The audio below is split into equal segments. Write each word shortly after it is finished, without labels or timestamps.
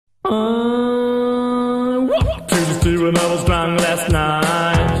I walked to the street when I was drunk last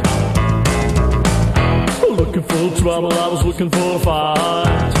night, looking for trouble, I was looking for a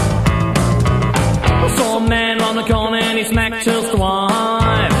fight. I saw a man round the corner and he smacked just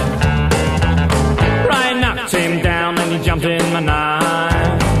wife. Right, knocked him down and he jumped in my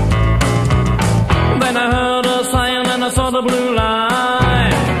knife. Then I heard a siren and I saw the blue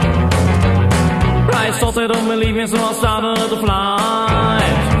light. Right, thought they don't believe me, so I started the flight.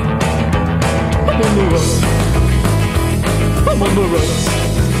 I'm on the road, I'm on the road.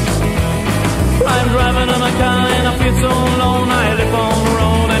 I'm driving in a car and I feel so alone. I live on the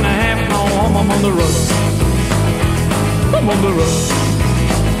road and I have no home. I'm on the road, I'm on the road.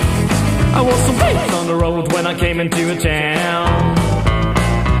 I was some place on the road when I came into a town.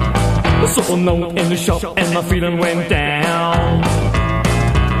 I saw a note in the shop and my feeling went down.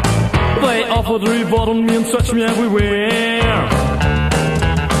 They offered to rebuttal me and searched me everywhere.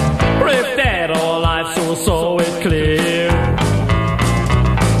 If dead or alive, so I saw it clear.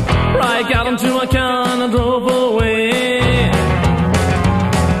 I got into my car and I drove away.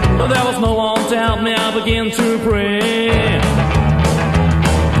 But there was no one to help me, I began to pray.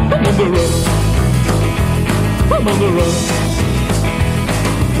 I'm on the road, I'm on the road.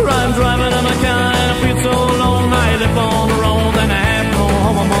 I'm driving in my car and I feel so alone. I live on the road and I have no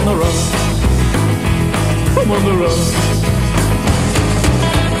home. I'm on the road, I'm on the road.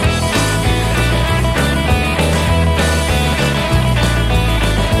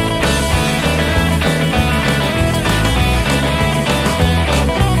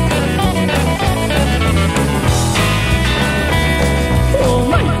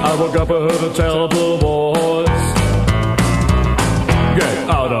 I woke up, I heard a terrible voice. Get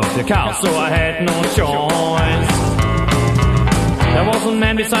out of your car, so I had no choice. There was a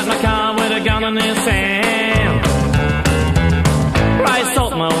man beside my car with a gun in his hand. I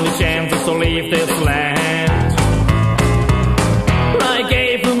thought my only chance is to leave this land. I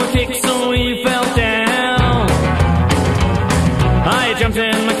gave him a kick so he fell down. I jumped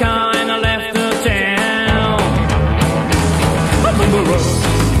in my car and I left the town. I'm on the road,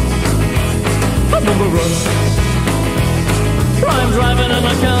 I'm on the road. I'm driving in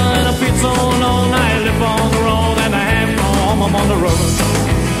my car and I feel so alone. I live on the road and I have no home. I'm on the road,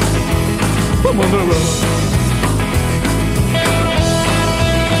 I'm on the road.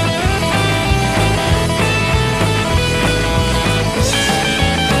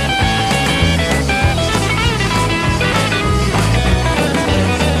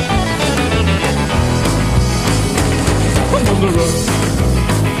 I'm on the road,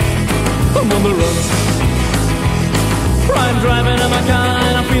 I'm on the road. I'm driving in my car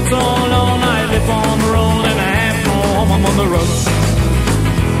and I feel so alone. I live on the road and I have no home. I'm on the road,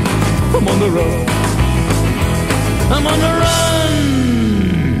 I'm on the road, I'm on the road.